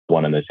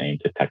one and the same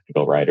to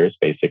technical writers,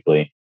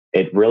 basically.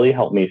 It really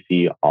helped me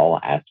see all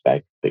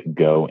aspects that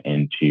go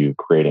into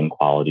creating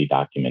quality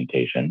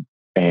documentation.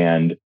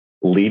 And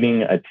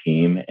leading a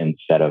team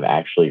instead of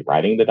actually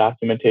writing the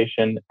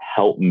documentation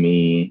helped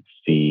me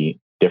see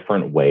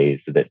different ways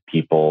that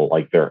people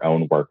like their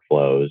own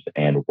workflows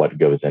and what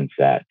goes into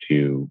that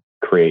to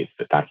create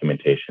the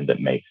documentation that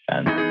makes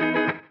sense.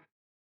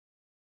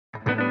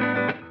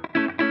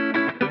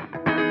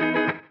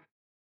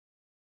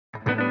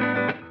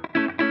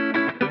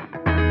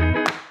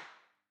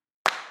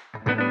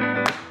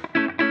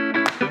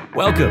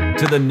 Welcome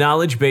to the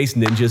Knowledge Base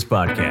Ninjas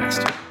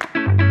podcast,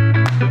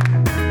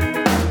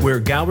 where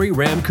Gauri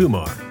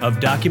Ramkumar of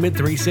Document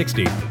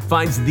 360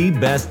 finds the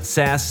best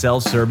SaaS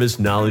self-service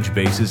knowledge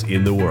bases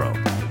in the world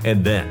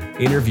and then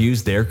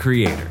interviews their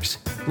creators.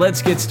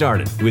 Let's get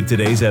started with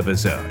today's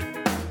episode.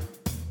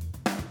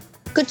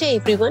 Good day,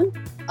 everyone.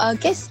 Our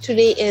guest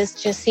today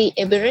is Jesse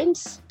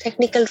Eberens,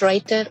 technical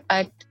writer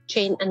at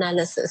Chain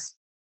Analysis.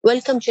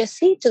 Welcome,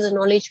 Jesse, to the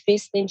Knowledge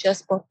Base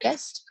Ninjas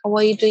podcast. How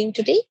are you doing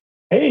today?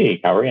 Hey,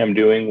 Gauri, I'm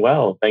doing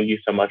well. Thank you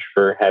so much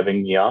for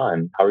having me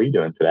on. How are you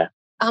doing today?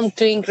 I'm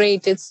doing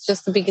great. It's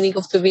just the beginning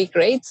of the week,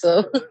 right?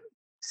 So,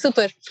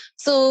 super.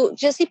 So,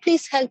 Jesse,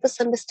 please help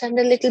us understand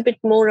a little bit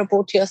more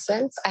about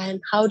yourself and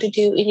how did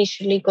you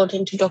initially got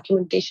into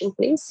documentation,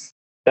 please?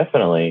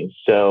 Definitely.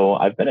 So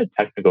I've been a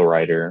technical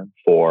writer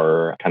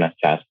for kind of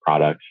SaaS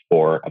products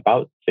for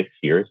about 6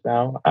 years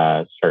now,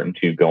 starting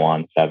to go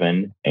on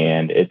 7.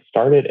 And it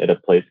started at a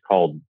place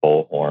called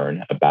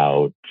Bullhorn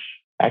about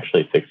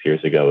actually 6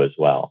 years ago as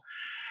well.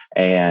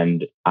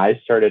 And I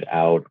started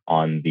out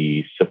on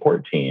the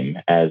support team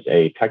as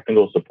a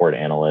technical support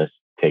analyst,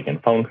 taking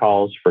phone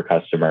calls for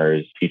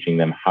customers, teaching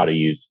them how to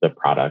use the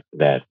product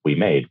that we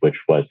made, which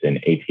was an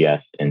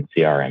ATS and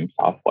CRM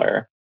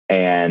software.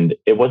 And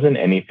it wasn't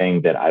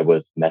anything that I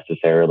was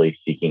necessarily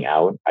seeking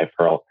out. I've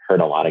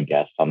heard a lot of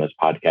guests on this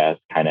podcast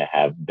kind of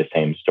have the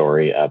same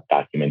story of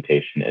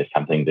documentation as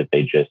something that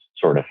they just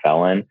sort of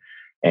fell in.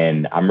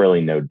 And I'm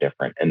really no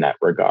different in that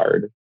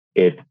regard.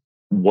 It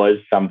was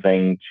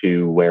something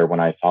to where when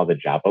I saw the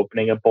job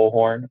opening at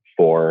Bullhorn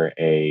for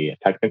a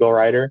technical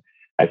writer,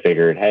 I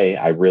figured, hey,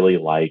 I really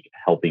like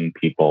helping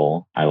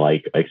people. I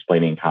like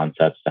explaining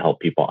concepts to help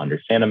people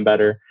understand them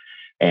better.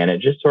 And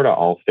it just sort of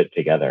all fit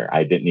together.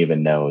 I didn't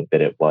even know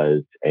that it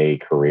was a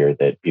career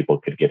that people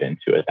could get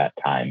into at that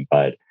time.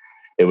 But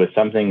it was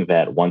something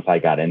that once I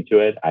got into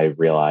it, I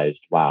realized,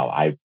 wow,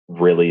 I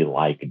really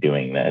like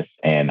doing this.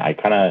 And I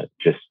kind of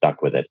just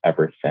stuck with it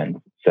ever since.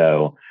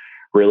 So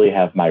really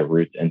have my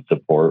roots in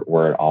support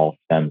where it all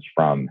stems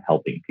from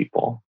helping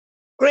people.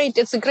 Great.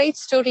 It's a great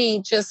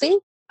story, Jesse.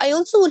 I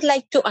also would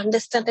like to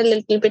understand a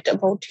little bit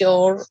about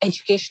your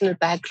educational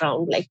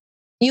background. Like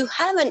you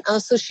have an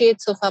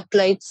Associates of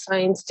Applied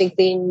Science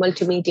degree in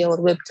multimedia or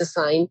web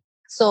design.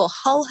 So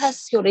how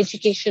has your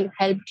education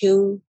helped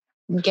you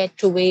get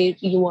to where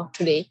you are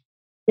today?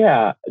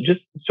 Yeah,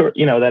 just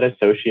that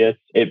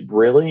associates, it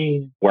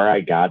really, where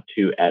I got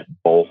to at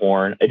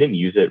Bullhorn, I didn't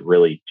use it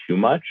really too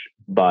much,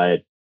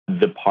 but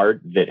the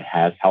part that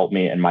has helped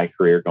me in my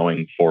career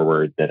going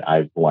forward that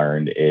I've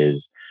learned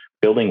is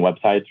building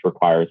websites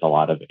requires a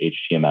lot of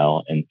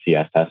HTML and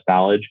CSS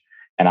knowledge.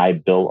 And I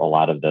built a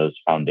lot of those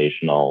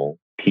foundational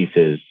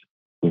pieces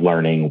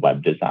learning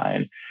web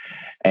design.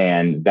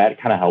 And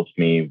that kind of helps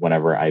me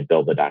whenever I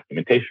build a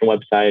documentation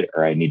website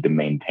or I need to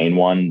maintain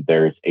one.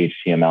 There's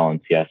HTML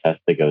and CSS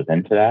that goes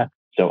into that.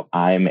 So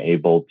I'm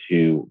able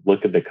to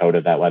look at the code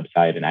of that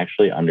website and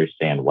actually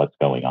understand what's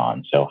going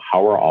on. So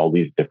how are all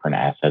these different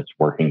assets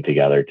working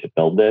together to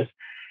build this?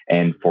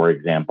 And for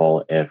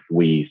example, if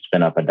we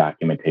spin up a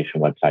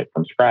documentation website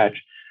from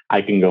scratch,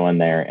 I can go in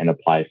there and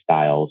apply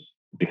styles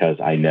because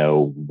I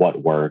know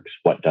what works,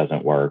 what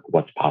doesn't work,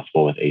 what's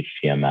possible with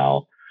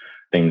HTML,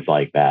 things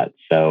like that.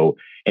 So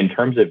in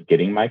terms of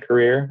getting my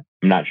career,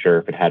 I'm not sure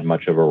if it had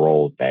much of a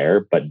role there,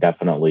 but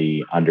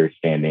definitely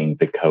understanding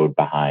the code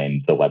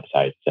behind the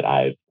websites that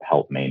I've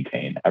helped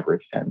maintain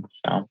ever since.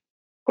 So.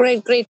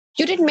 Great.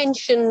 You did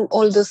mention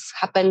all this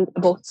happened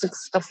about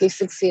roughly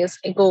 6 years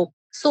ago.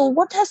 So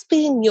what has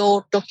been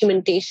your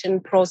documentation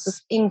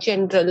process in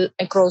general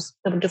across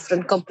the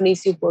different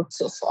companies you've worked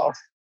so far?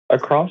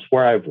 Across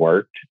where I've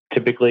worked,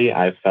 typically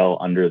I fell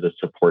under the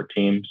support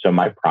team. So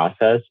my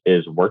process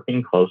is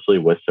working closely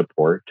with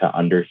support to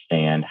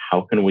understand how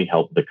can we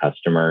help the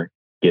customer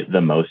get the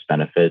most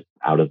benefit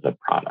out of the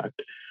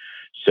product.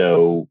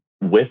 So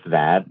with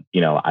that,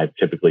 I've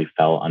typically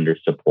fell under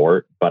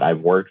support, but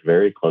I've worked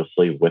very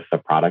closely with the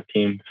product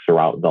team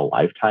throughout the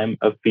lifetime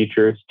of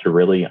features to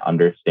really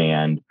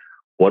understand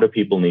what do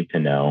people need to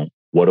know?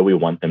 What do we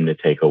want them to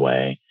take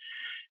away?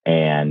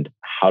 And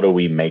how do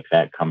we make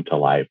that come to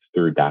life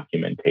through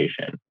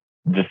documentation?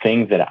 The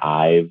thing that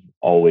I've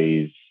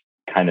always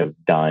kind of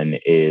done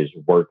is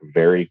work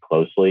very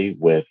closely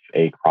with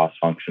a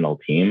cross-functional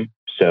team.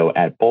 So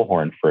at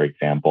Bullhorn, for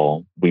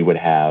example, we would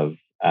have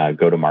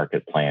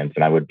go-to-market plans,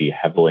 and I would be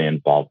heavily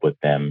involved with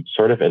them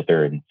sort of at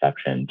their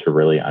inception to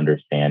really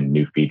understand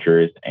new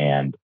features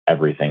and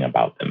everything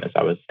about them, as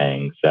I was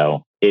saying.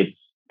 So it's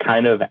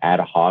kind of ad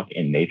hoc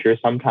in nature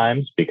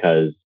sometimes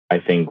because I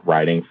think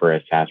writing for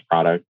a SaaS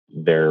product,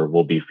 there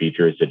will be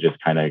features that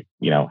just kind of,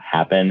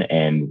 happen.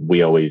 And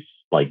we always,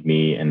 like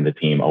me and the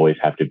team, always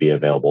have to be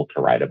available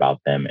to write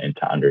about them and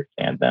to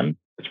understand them.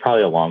 It's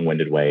probably a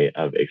long-winded way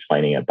of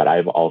explaining it, but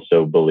I've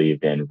also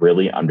believed in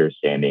really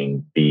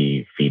understanding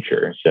the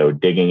feature. So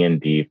digging in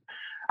deep,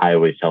 I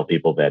always tell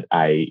people that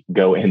I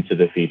go into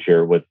the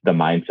feature with the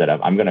mindset of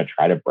I'm going to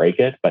try to break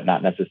it, but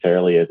not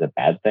necessarily as a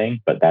bad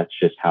thing. But that's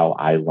just how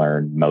I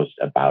learn most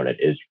about it,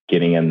 is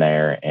getting in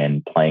there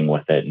and playing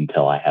with it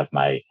until I have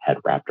my head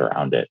wrapped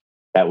around it.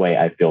 That way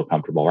I feel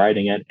comfortable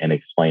writing it and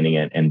explaining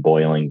it and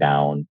boiling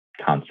down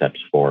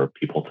concepts for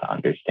people to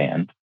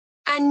understand.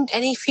 And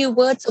any few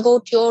words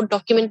about your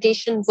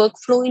documentation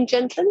workflow in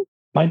general?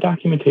 My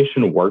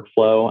documentation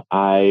workflow,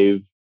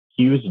 I've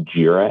used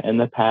Jira in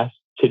the past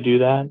to do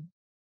that.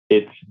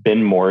 It's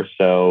been more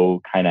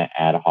so kind of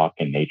ad hoc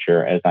in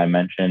nature, as I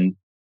mentioned.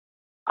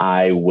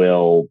 I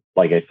will,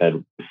 like I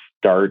said,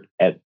 start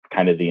at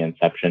kind of the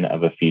inception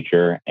of a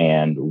feature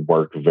and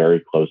work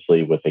very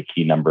closely with a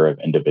key number of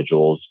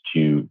individuals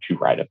to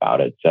write about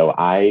it. So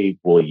I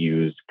will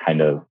use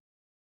kind of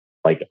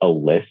like a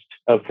list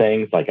of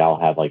things. Like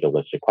I'll have like a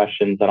list of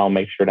questions that I'll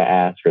make sure to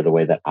ask, or the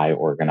way that I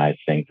organize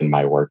things in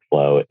my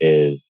workflow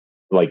is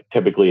like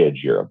typically a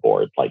Jira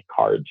board, like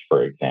cards,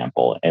 for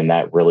example. And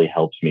that really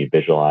helps me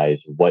visualize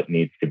what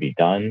needs to be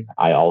done.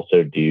 I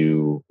also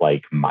do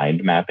like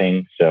mind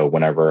mapping. So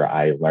whenever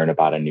I learn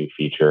about a new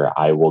feature,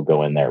 I will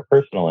go in there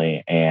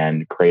personally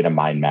and create a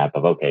mind map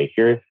of, okay,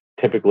 here's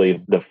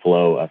typically the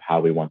flow of how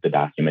we want the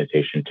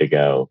documentation to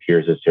go.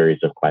 Here's a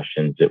series of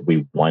questions that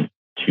we want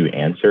to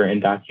answer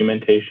in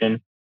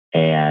documentation.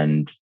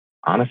 And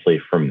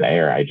honestly, from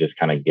there, I just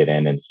kind of get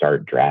in and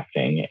start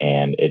drafting,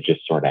 and it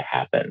just sort of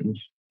happens.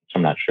 So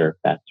I'm not sure if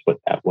that's what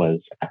that was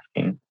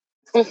asking.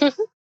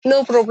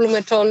 No problem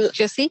at all,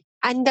 Jesse.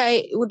 And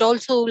I would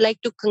also like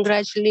to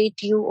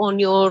congratulate you on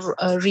your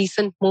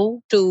recent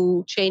move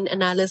to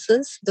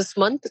Chainalysis this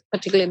month,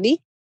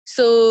 particularly.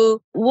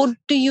 So what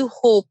do you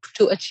hope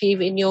to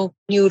achieve in your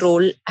new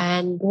role,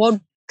 and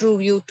what drew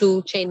you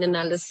to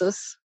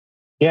Chainalysis?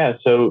 Yeah,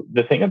 so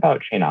the thing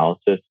about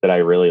Chainalysis that I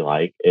really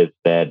like is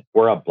that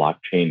we're a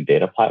blockchain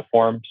data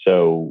platform.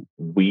 So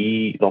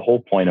the whole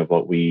point of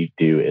what we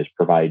do is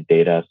provide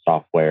data,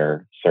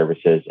 software,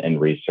 services, and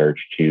research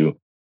to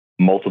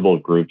multiple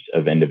groups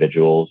of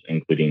individuals,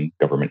 including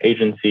government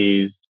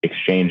agencies,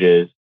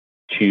 exchanges,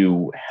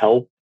 to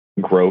help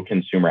grow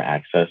consumer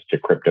access to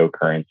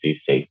cryptocurrency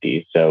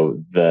safety.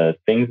 So the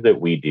things that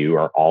we do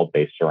are all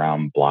based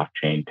around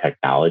blockchain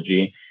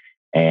technology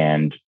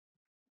and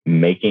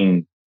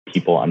making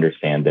people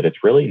understand that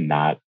it's really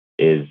not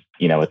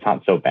it's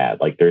not so bad.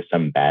 Like there's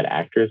some bad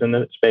actors in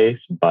the space,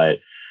 but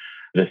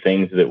the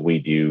things that we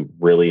do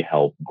really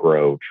help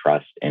grow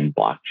trust in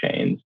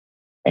blockchains.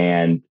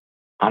 And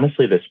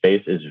honestly, the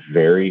space is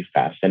very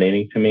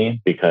fascinating to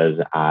me because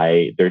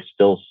there's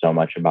still so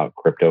much about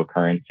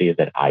cryptocurrency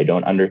that I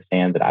don't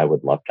understand that I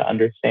would love to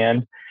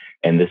understand.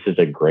 And this is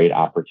a great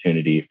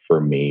opportunity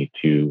for me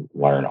to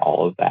learn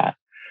all of that.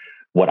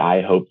 What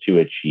I hope to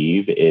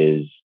achieve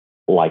is,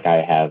 like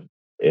I have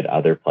at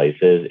other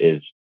places,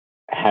 is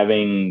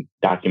having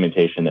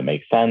documentation that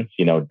makes sense,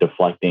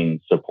 deflecting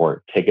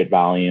support ticket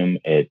volume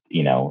at,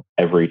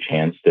 every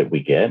chance that we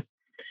get,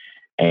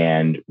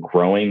 and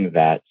growing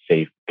that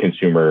safe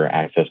consumer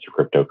access to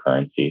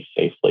cryptocurrency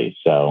safely.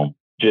 So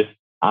just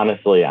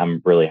honestly,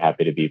 I'm really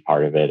happy to be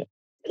part of it.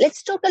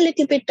 Let's talk a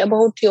little bit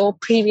about your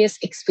previous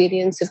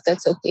experience, if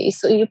that's okay.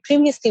 So you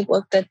previously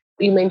worked at,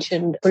 you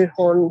mentioned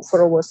Bullhorn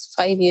for over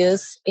 5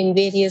 years in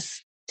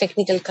various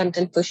technical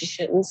content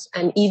positions,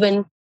 and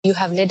even you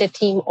have led a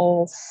team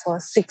of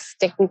 6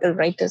 technical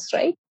writers,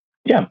 right?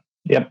 Yeah.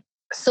 Yep.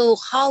 So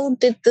how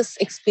did this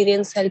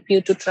experience help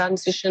you to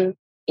transition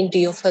into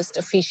your first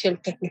official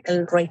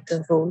technical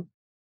writer role?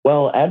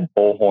 Well, at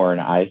Bullhorn,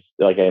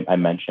 I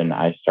mentioned,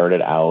 I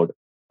started out,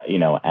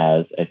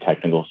 as a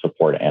technical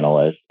support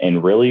analyst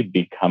and really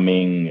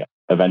becoming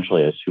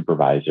eventually a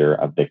supervisor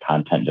of the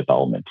content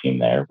development team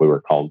there. We were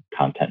called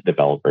content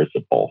developers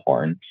at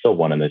Bullhorn, still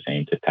one and the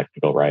same to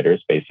technical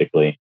writers,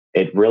 basically.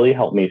 It really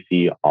helped me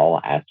see all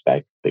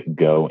aspects that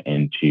go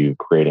into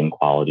creating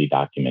quality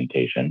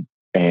documentation.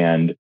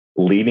 And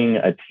leading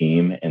a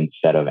team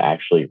instead of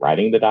actually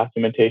writing the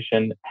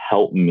documentation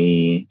helped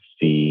me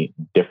see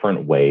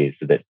different ways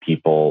that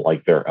people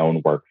like their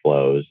own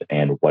workflows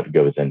and what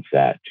goes into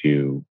that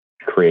to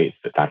create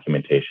the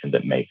documentation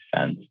that makes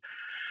sense.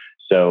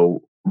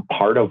 So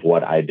part of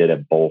what I did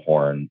at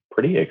Bullhorn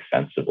pretty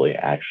extensively,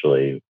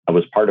 actually, I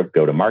was part of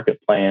go-to-market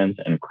plans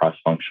and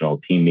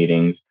cross-functional team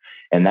meetings.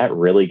 And that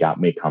really got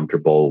me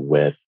comfortable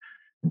with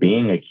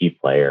being a key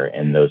player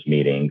in those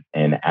meetings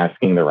and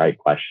asking the right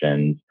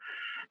questions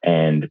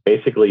and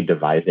basically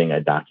devising a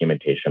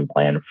documentation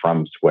plan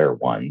from square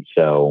one.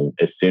 So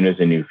as soon as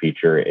a new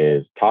feature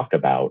is talked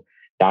about,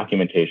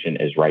 documentation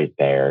is right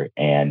there,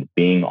 and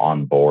being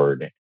on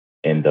board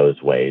in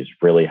those ways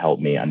really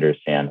helped me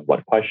understand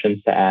what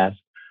questions to ask,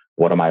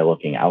 what am I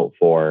looking out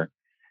for,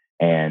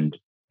 and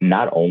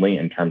not only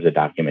in terms of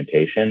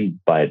documentation,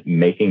 but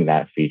making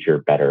that feature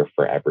better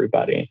for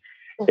everybody.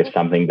 If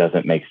something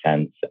doesn't make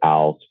sense,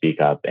 I'll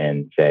speak up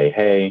and say,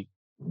 hey,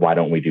 why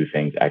don't we do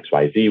things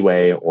XYZ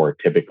way? Or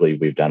typically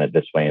we've done it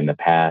this way in the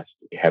past.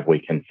 Have we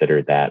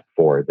considered that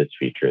for this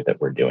feature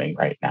that we're doing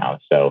right now?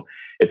 So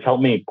it's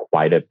helped me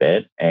quite a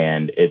bit.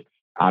 And it's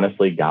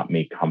honestly got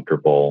me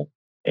comfortable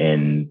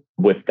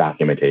with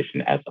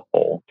documentation as a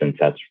whole, since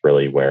that's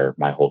really where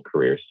my whole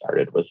career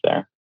started, was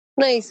there.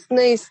 Nice,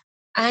 nice.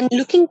 And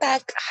looking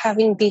back,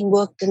 having been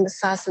worked in the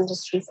SaaS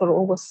industry for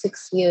over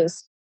 6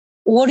 years,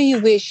 what do you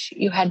wish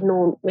you had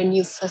known when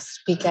you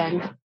first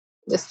began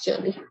this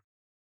journey?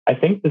 I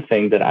think the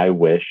thing that I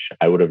wish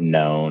I would have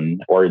known,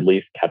 or at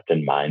least kept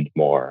in mind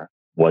more,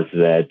 was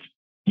that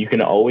you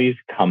can always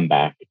come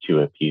back to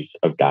a piece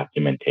of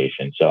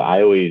documentation. So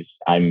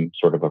I'm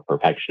sort of a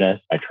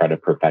perfectionist. I try to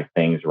perfect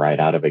things right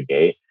out of a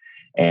gate.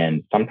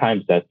 And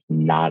sometimes that's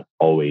not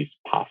always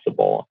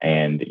possible.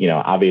 And,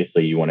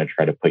 obviously you want to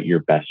try to put your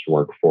best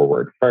work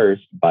forward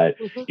first, but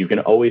you can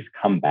always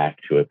come back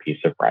to a piece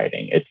of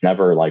writing. It's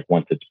never like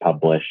once it's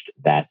published,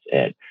 that's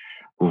it.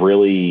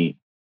 Really,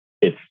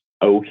 it's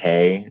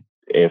okay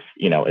if,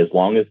 as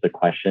long as the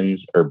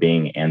questions are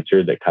being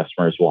answered that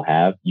customers will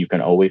have, you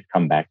can always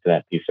come back to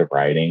that piece of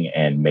writing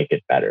and make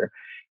it better.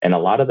 And a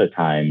lot of the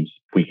times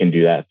we can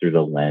do that through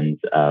the lens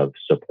of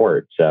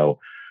support. So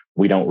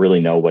we don't really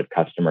know what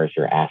customers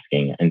are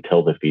asking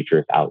until the feature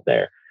is out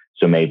there.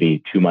 So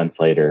maybe 2 months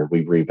later,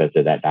 we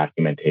revisit that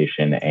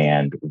documentation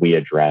and we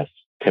address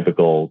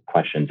typical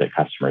questions that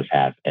customers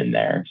have in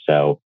there.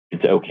 So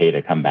it's okay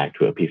to come back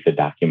to a piece of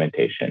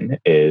documentation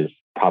is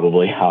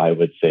probably how I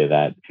would say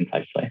that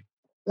concisely.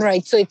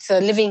 Right. So it's a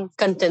living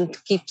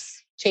content,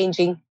 keeps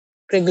changing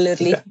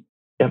regularly.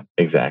 Yep,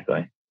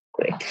 exactly.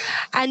 Great.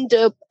 And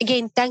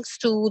again, thanks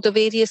to the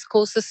various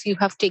courses you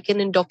have taken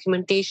in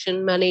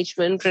documentation,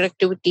 management,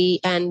 productivity,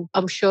 and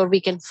I'm sure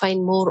we can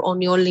find more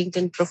on your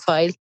LinkedIn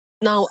profile.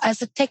 Now,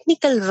 as a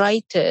technical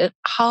writer,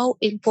 how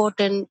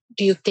important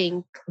do you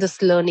think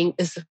this learning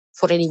is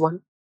for anyone?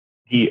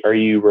 Are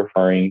you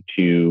referring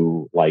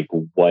to like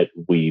what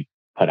we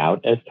put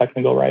out as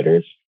technical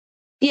writers?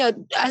 Yeah,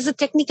 as a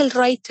technical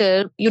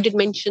writer, you did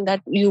mention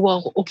that you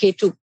are okay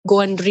to go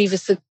and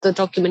revisit the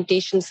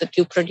documentations that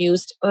you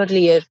produced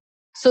earlier.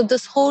 So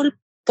this whole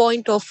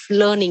point of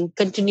learning,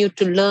 continue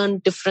to learn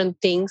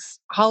different things,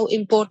 how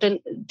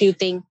important do you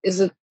think is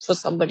it for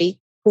somebody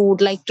who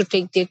would like to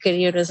take their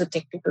career as a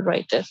technical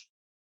writer?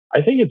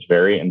 I think it's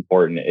very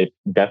important. It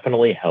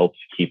definitely helps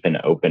keep an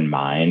open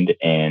mind,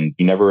 and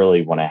you never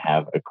really want to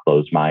have a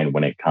closed mind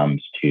when it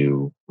comes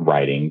to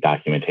writing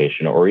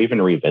documentation or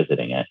even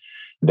revisiting it.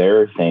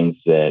 There are things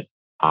that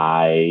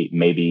I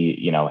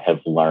maybe, have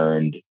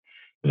learned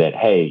that,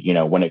 hey,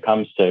 when it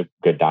comes to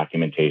good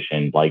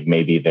documentation, like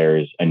maybe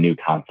there's a new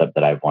concept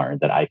that I've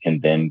learned that I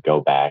can then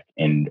go back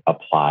and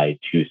apply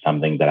to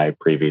something that I've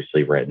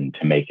previously written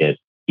to make it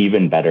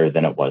even better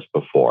than it was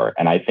before.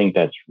 And I think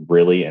that's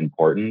really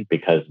important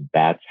because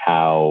that's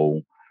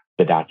how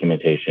the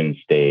documentation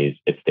stays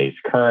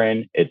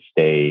current, it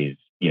stays,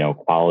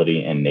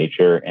 quality in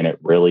nature, and it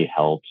really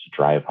helps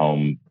drive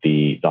home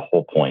the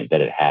whole point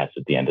that it has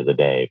at the end of the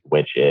day,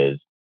 which is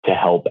to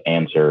help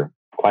answer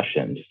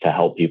questions, to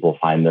help people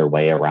find their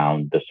way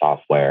around the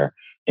software.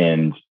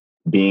 And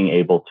being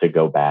able to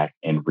go back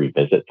and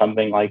revisit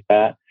something like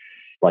that,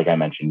 like I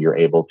mentioned, you're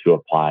able to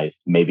apply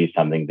maybe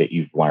something that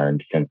you've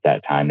learned since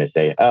that time to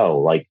say,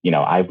 oh,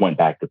 I went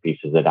back to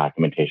pieces of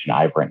documentation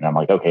I've written. I'm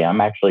like, okay,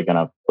 I'm actually going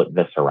to flip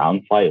this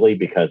around slightly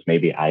because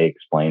maybe I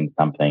explained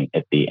something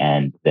at the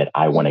end that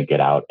I want to get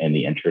out in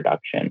the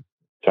introduction.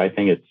 So I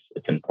think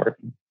it's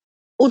important.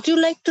 Would you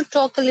like to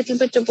talk a little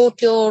bit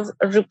about your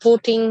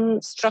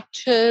reporting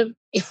structure,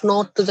 if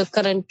not to the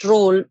current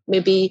role,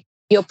 maybe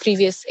your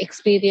previous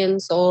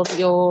experience or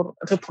your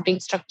reporting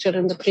structure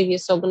in the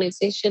previous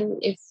organization,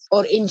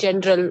 or in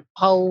general,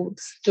 how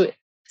the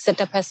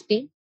setup has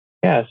been?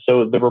 Yeah,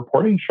 so the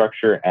reporting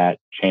structure at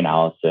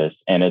Chainalysis,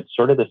 and it's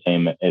sort of the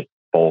same at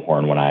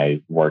Bullhorn when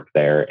I worked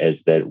there, is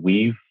that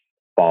we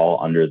fall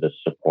under the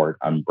support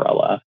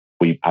umbrella.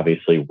 We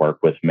obviously work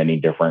with many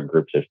different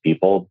groups of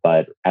people,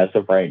 but as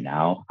of right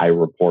now, I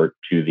report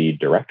to the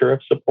director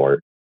of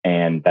support.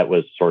 And that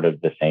was sort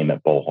of the same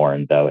at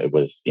Bullhorn, though it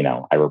was,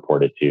 I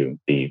reported to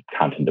the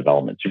content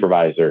development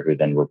supervisor who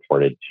then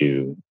reported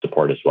to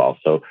support as well.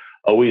 So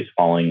always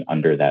falling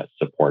under that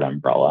support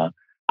umbrella.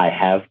 I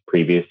have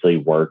previously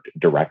worked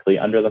directly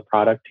under the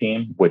product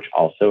team, which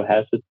also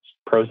has its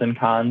pros and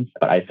cons.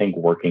 But I think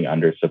working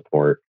under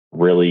support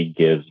really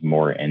gives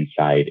more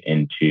insight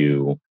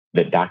into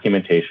that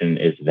documentation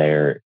is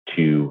there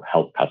to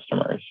help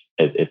customers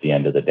at the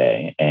end of the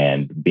day.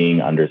 And being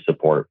under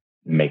support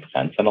makes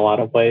sense in a lot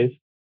of ways.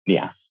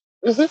 Yeah.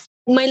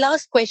 Mm-hmm. My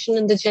last question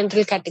in the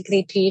general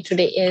category to you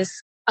today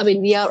is,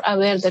 we are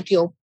aware that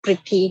you're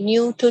pretty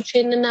new to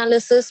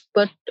Chainalysis,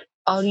 but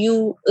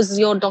is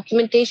your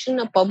documentation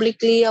a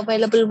publicly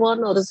available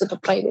one or is it a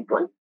private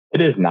one?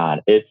 It is not.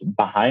 It's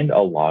behind a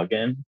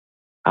login.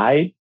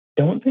 I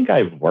don't think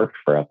I've worked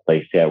for a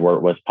place yet where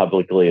it was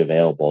publicly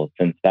available,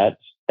 since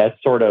that's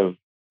that's sort of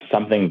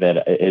something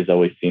that has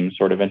always seemed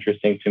sort of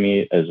interesting to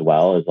me as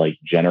well, is like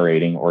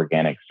generating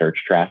organic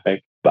search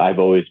traffic. But I've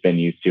always been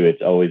used to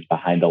it's always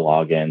behind a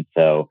login.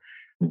 So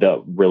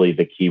the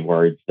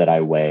keywords that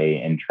I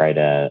weigh and try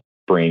to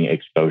bring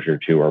exposure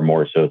to are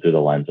more so through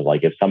the lens of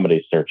like, if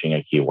somebody's searching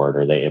a keyword,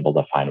 are they able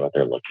to find what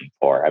they're looking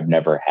for? I've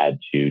never had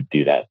to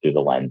do that through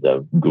the lens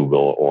of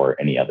Google or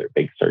any other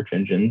big search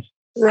engines.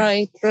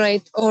 Right.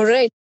 All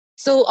right.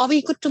 So are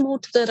we good to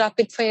move to the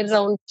rapid fire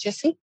round,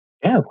 Jesse?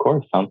 Yeah, of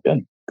course. Sounds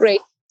good.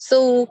 Great.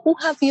 So who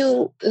have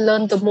you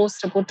learned the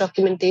most about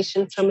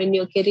documentation from in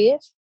your career?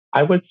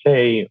 I would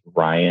say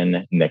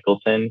Ryan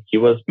Nicholson. He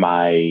was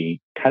my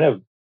kind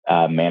of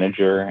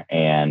manager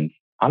and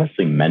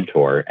honestly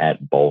mentor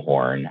at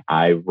Bullhorn.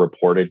 I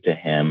reported to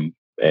him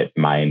at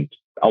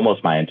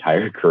almost my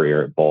entire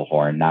career at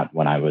Bullhorn, not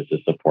when I was a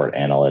support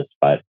analyst,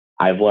 but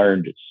I've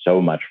learned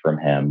so much from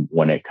him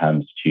when it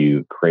comes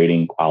to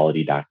creating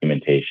quality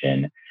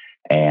documentation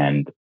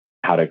and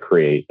how to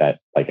create that,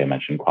 like I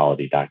mentioned,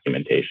 quality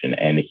documentation.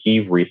 And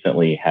he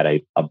recently had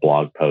a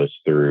blog post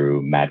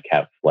through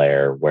Madcap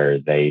Flare where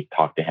they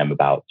talked to him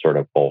about sort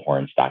of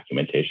Bullhorn's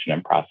documentation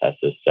and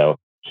processes. So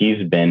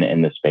he's been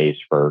in the space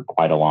for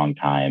quite a long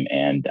time,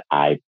 and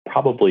I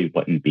probably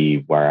wouldn't be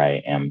where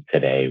I am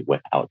today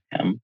without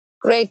him.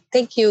 Great.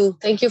 Thank you.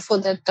 Thank you for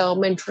that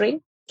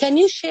mentoring. Can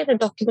you share a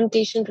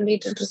documentation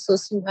related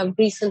resource you have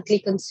recently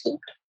consumed?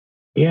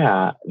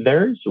 Yeah,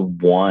 there's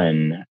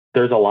one.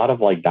 There's a lot of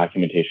like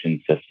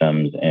documentation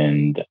systems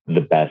and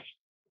the best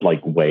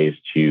like ways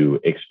to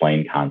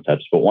explain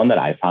concepts. But one that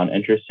I found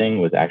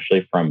interesting was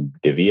actually from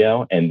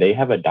Divio, and they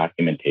have a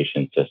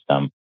documentation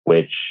system,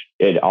 which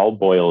it all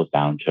boils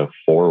down to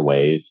 4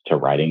 ways to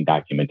writing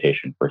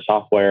documentation for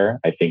software.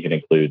 I think it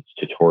includes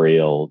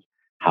tutorials,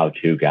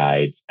 how-to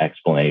guides,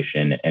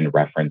 explanation, and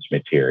reference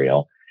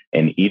material,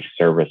 and each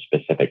serve a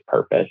specific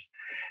purpose.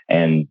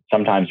 And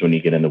sometimes when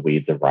you get in the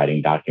weeds of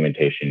writing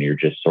documentation, you're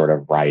just sort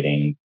of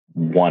writing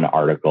one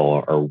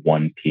article or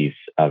one piece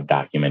of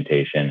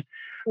documentation.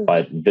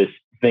 But this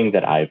thing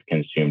that I've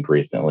consumed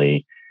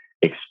recently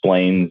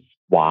explains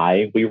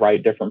why we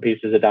write different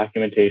pieces of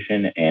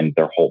documentation and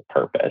their whole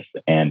purpose.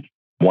 And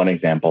one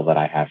example that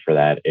I have for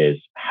that is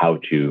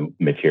how-to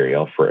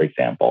material, for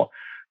example.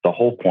 The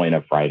whole point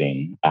of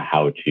writing a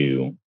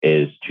how-to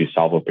is to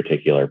solve a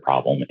particular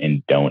problem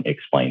and don't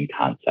explain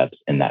concepts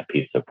in that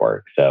piece of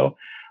work. So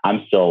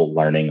I'm still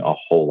learning a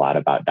whole lot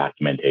about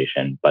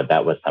documentation, but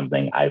that was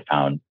something I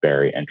found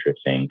very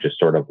interesting, just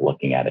sort of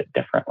looking at it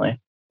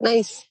differently.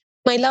 Nice.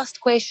 My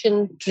last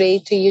question today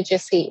to you,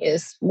 Jesse,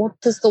 is what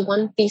is the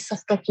one piece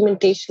of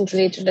documentation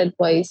related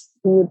advice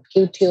you would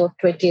give to your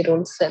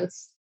 20-year-old self?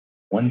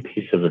 One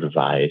piece of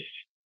advice.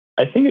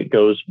 I think it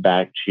goes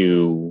back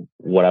to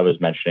what I was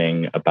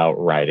mentioning about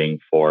writing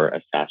for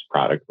a SaaS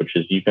product, which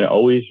is you can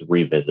always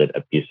revisit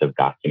a piece of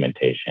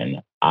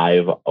documentation.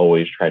 I've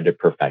always tried to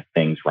perfect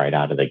things right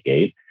out of the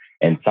gate.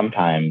 And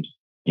sometimes,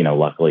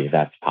 luckily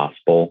that's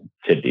possible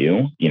to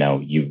do.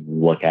 You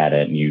look at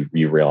it and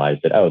you realize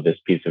that, oh, this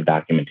piece of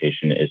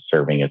documentation is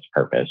serving its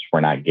purpose.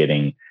 We're not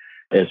getting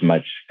as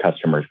much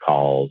customers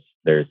calls.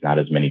 There's not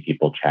as many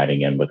people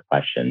chatting in with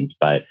questions,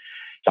 but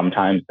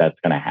sometimes that's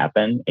going to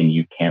happen and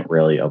you can't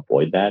really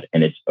avoid that.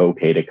 And it's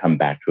okay to come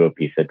back to a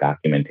piece of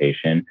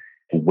documentation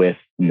with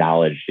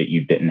knowledge that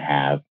you didn't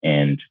have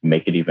and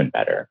make it even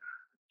better.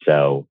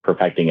 So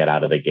perfecting it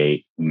out of the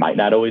gate might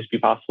not always be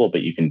possible,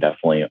 but you can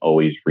definitely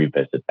always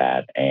revisit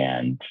that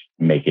and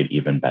make it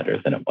even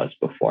better than it was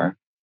before.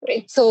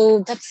 Right.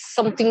 So that's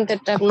something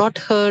that I've not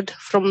heard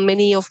from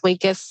many of my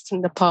guests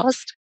in the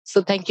past.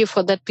 So thank you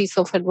for that piece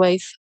of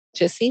advice,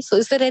 Jesse. So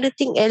is there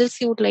anything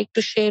else you would like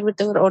to share with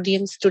our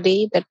audience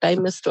today that I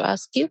missed to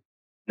ask you?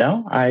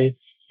 No, I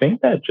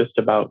think that just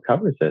about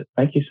covers it.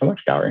 Thank you so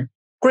much, Gauri.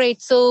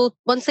 Great. So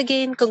once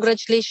again,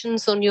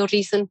 congratulations on your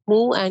recent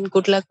move and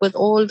good luck with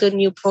all the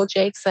new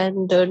projects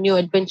and new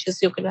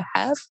adventures you're going to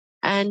have.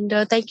 And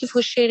thank you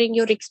for sharing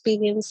your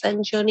experience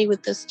and journey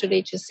with us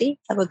today, Jesse.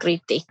 Have a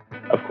great day.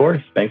 Of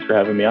course. Thanks for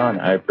having me on.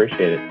 I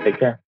appreciate it. Take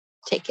care.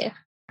 Take care.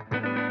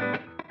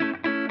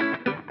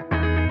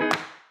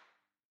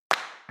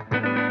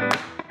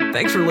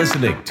 Thanks for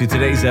listening to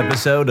today's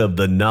episode of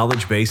the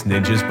Knowledge Base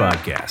Ninjas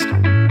podcast.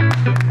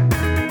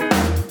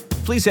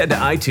 Please head to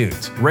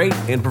iTunes, rate,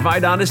 and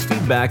provide honest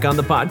feedback on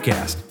the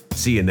podcast.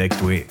 See you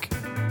next week.